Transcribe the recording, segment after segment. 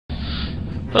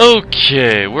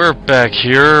Okay, we're back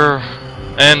here,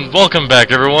 and welcome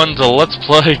back everyone to Let's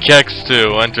Play Gex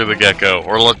 2, Enter the Gecko,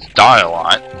 or Let's Die a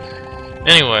Lot.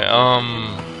 Anyway,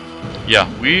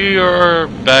 yeah, we are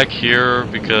back here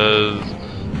because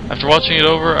after watching it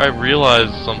over, I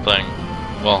realized something.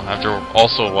 Well, after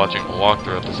also watching a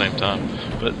walkthrough at the same time.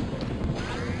 But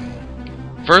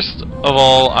first of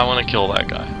all, I want to kill that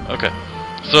guy. Okay.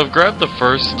 So I've grabbed the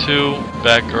first two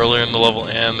back earlier in the level,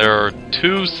 and there are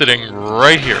two sitting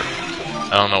right here.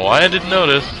 I don't know why I didn't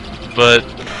notice, but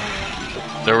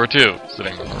there were two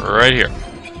sitting right here.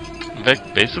 In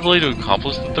fact, basically to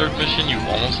accomplish the third mission, you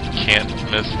almost can't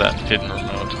miss that hidden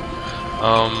remote.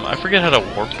 I forget how to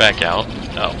warp back out.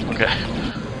 Oh, okay.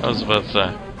 I was about to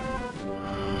say.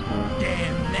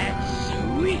 Damn, that's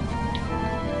sweet.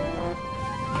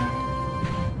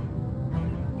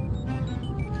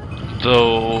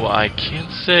 Though I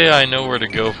can't say I know where to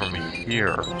go from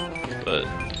here, but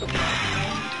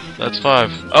that's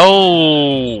 5.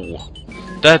 Oh!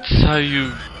 That's how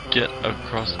you get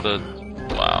across the...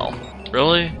 Wow.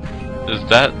 Really? Is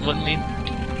that what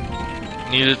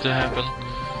needed to happen?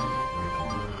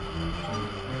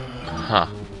 Huh.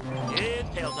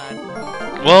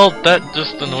 Well, that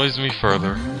just annoys me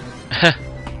further.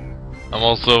 I'm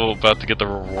also about to get the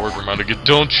reward remote again.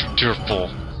 Don't you dare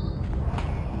fall.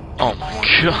 Oh my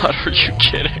god, are you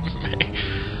kidding me?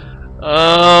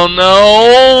 Oh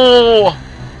no!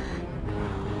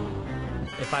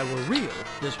 If I were real,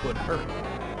 this would hurt.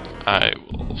 I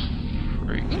will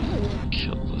freaking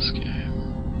kill this game.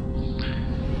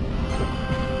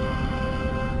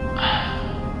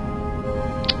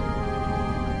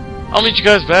 I'll meet you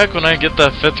guys back when I get the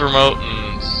 5th remote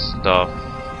and stuff.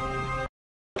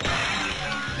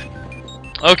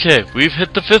 Okay, we've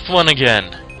hit the 5th one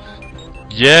again.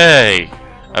 Yay!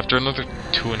 After another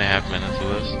 2.5 minutes of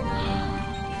this.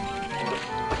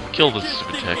 Kill this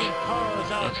stupid tech.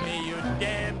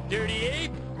 Okay.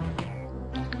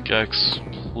 Gex,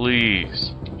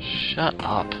 please. Shut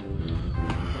up.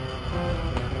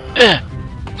 Yeah.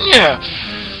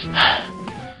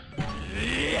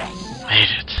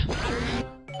 Made it.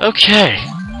 Okay.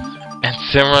 And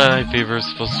Samurai Night Fever is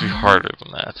supposed to be harder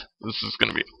than that. This is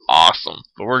gonna be awesome,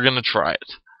 but we're gonna try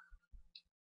it.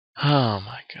 Oh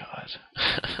my god.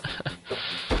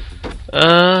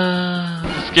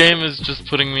 This game is just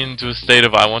putting me into a state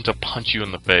of I want to punch you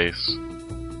in the face.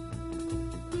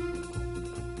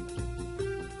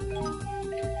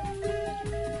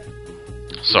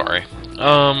 Sorry.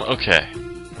 Okay.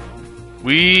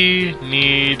 We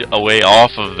need a way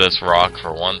off of this rock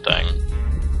for one thing.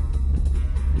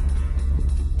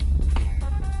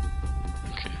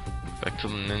 Okay. Back to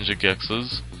the Ninja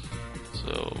Gexes.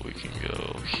 So we can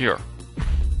go here.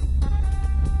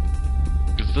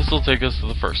 Because this will take us to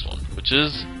the first one, which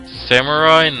is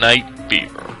Samurai Night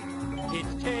Fever.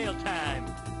 It's tail time.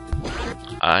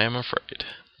 I am afraid.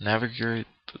 Navigate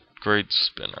the Great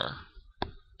Spinner.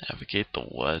 Navigate the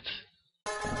what?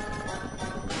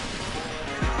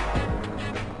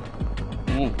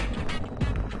 Ooh.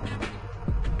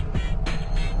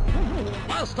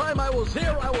 Last time I was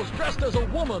here, I was dressed as a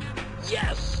woman.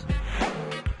 Yes!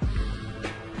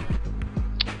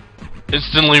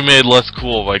 Instantly made less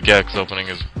cool by Gex opening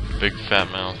his big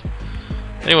fat mouth.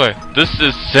 Anyway, this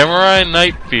is Samurai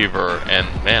Night Fever, and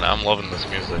man, I'm loving this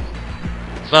music.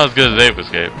 It's not as good as Ape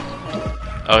Escape.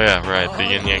 Oh yeah, right, the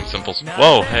yin yang symbols.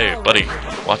 Whoa, hey, buddy,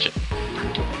 watch it.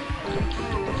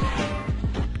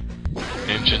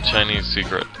 Ancient Chinese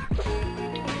secret.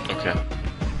 Okay.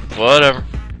 Whatever.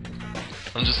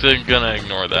 I'm just gonna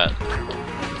ignore that.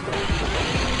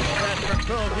 After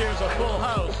 12 years of full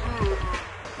house.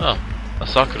 Oh, a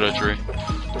Sakura tree.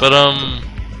 But,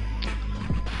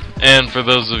 and for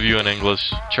those of you in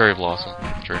English, cherry blossom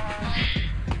tree.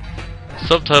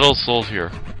 Subtitles sold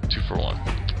here. 2 for 1.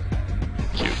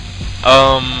 Cute.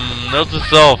 Note to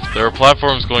self, there are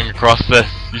platforms going across this.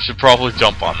 You should probably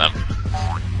jump on them.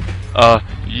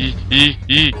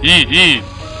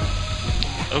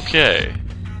 Okay.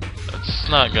 That's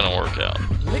not gonna work out.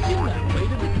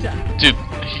 Dude,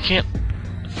 he can't...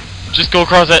 Just go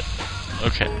across it!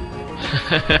 Okay.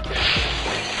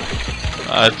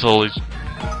 I totally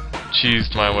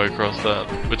cheesed my way across that,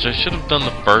 which I should have done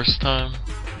the first time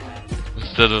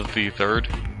instead of the third,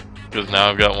 because now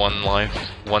I've got 1 life,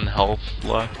 1 health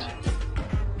left.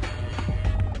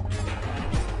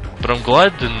 But I'm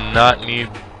glad to not need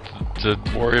to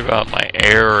worry about my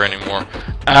air anymore.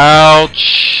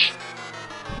 Ouch!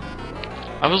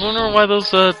 I was wondering why those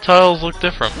tiles look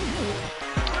different.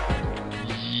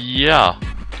 Yeah.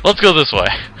 Let's go this way.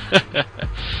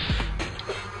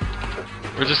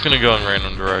 We're just gonna go in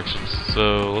random directions.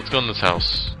 So let's go in this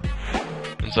house.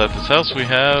 And inside this house we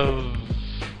have...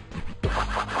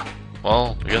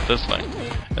 well, we got this thing.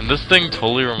 And this thing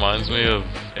totally reminds me of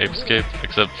Apescape,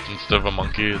 except instead of a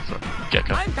monkey, it's a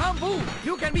gecko. I'm Kung Fu.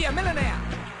 You can be a millionaire.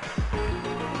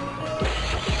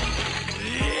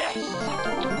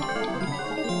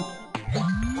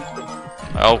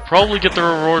 I'll probably get the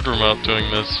reward remote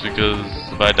doing this, because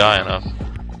if I die enough.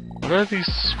 What are these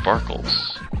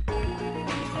sparkles?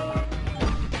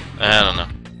 I don't know.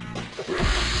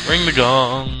 Ring the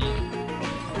gong.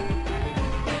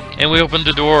 And we opened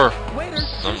a door. Waiter,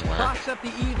 somewhere. box up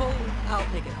the evil. I'll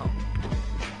take it home.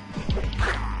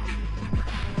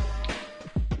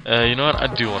 You know what? I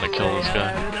do want to kill this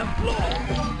guy.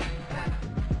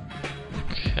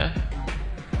 Okay.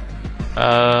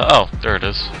 Oh, there it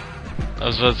is. I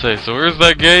was about to say, so where's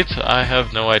that gate? I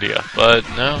have no idea. But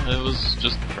no, it was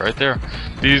just right there.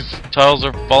 These tiles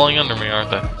are falling under me,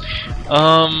 aren't they?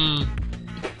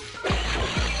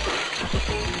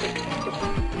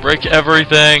 Break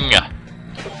everything!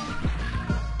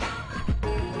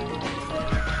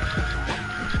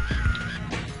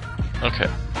 Okay.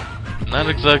 Not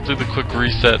exactly the quick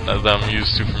reset that I'm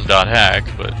used to from .hack,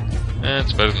 but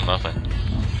it's better than nothing.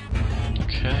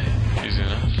 Okay, easy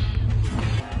enough.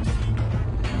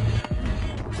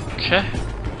 Okay.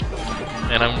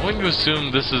 And I'm going to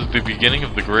assume this is the beginning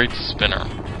of the Great Spinner.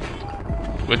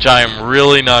 Which I am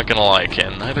really not gonna like,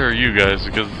 and neither are you guys,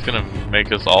 because it's gonna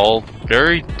make us all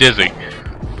very dizzy.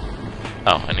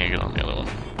 Oh, I need to get on the other one.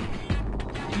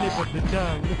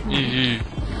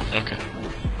 Okay.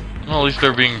 Well, at least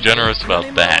they're being generous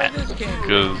about that,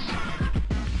 because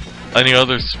any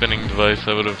other spinning device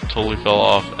I would have totally fell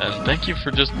off. And thank you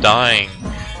for just dying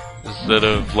instead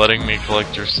of letting me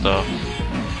collect your stuff.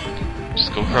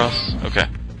 Just go across? Okay,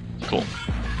 cool.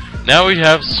 Now we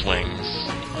have swings.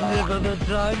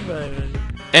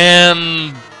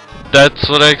 And that's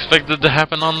what I expected to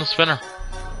happen on the spinner.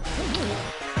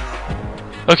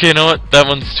 Okay, you know what? That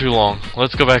one's too long.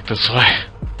 Let's go back this way.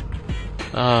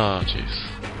 Oh, jeez.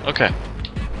 Okay.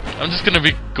 I'm just gonna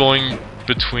be going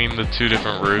between the two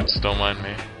different routes, don't mind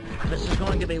me. This is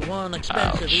going to be one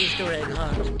expensive Easter egg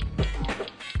hunt.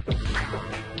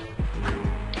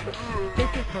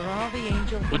 For all the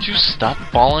angels. Would you stop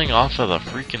falling off of the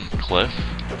freaking cliff?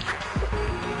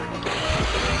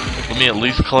 Let me at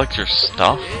least collect your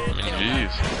stuff? I mean,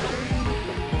 jeez.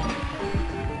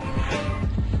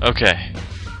 Okay.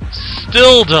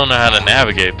 Still don't know how to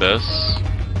navigate this,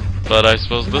 but I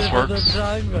suppose this works.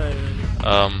 I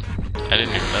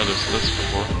didn't even notice this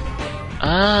before.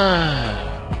 Ah.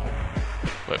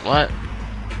 Wait, what?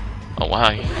 Oh wow,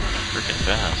 you're freaking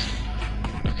fast.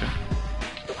 Okay.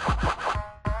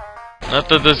 Not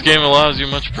that this game allows you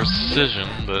much precision,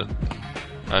 but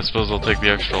I suppose I'll take the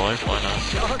extra life, why not?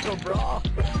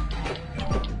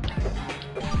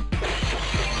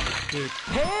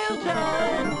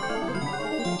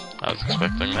 I was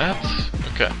expecting that.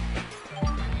 Okay.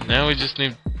 Now we just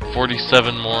need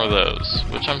 47 more of those,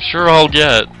 which I'm sure I'll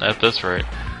get at this rate.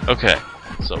 Okay,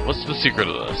 so what's the secret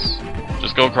of this?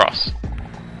 Just go across.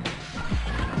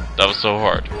 That was so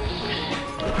hard.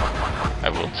 I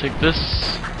will take this.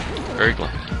 Very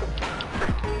glad.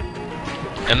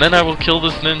 And then I will kill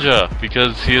this ninja,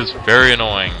 because he is very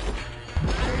annoying.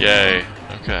 Yay.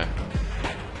 Okay.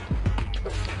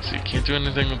 So you can't do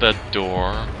anything with that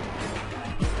door.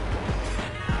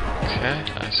 Okay,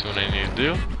 I see what I need to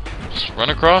do. Just run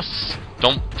across,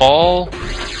 don't fall,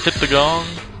 hit the gong,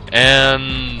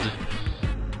 and...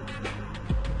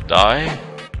 die?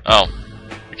 Oh,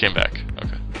 it came back.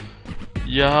 Okay.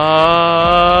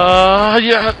 Yeah.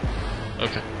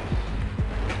 Okay.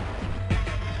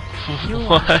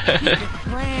 What?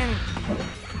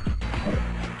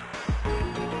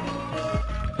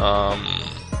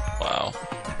 Wow.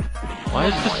 Why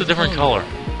is this a different color?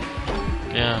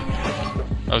 Yeah.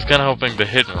 I was kind of hoping the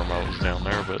hidden remote was down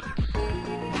there, but...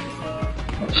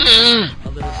 A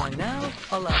little time now,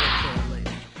 a lot of time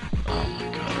later. Oh my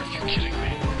god, are you kidding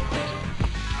me?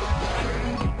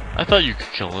 I thought you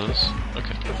could kill this.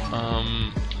 Okay.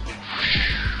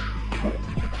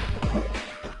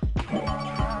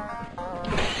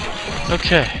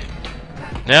 Okay.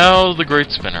 Now the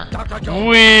Great Spinner.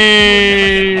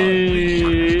 Whee!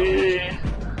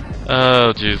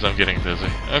 Oh jeez, I'm getting dizzy.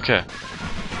 Okay.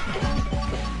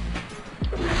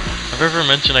 Have I ever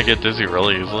mentioned I get dizzy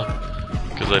really easily?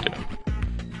 Because I do.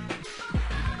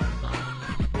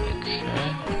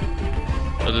 Okay.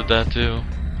 What did that do?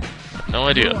 No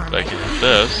idea. But I can hit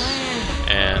this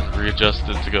and readjust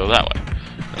it to go that way.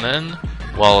 And then,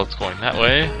 while it's going that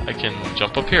way, I can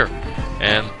jump up here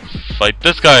and fight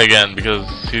this guy again because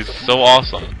he's so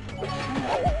awesome.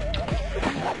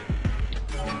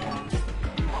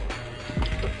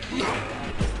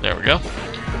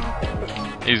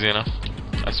 go. Easy enough,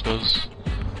 I suppose.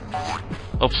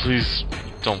 Oh, please,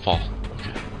 don't fall.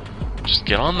 Okay. Just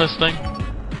get on this thing.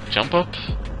 Jump up.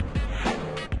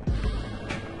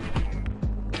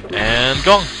 And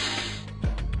gong.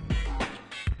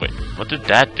 Wait, what did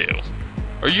that do?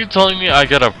 Are you telling me I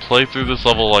gotta play through this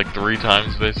level like 3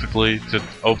 times, basically, to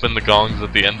open the gongs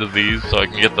at the end of these so I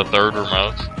can get the 3rd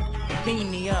remote? Clean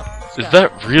me up. Is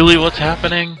that really what's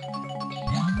happening?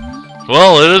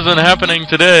 Well, it isn't happening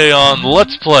today on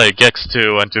Let's Play Gex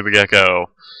 2 Enter the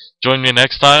Gecko. Join me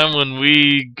next time when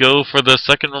we go for the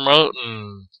 2nd remote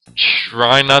and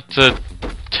try not to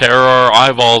tear our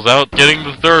eyeballs out getting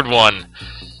the 3rd one.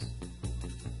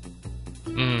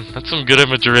 That's some good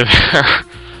imagery there.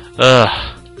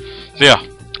 So yeah,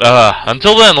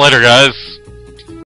 until then, later guys.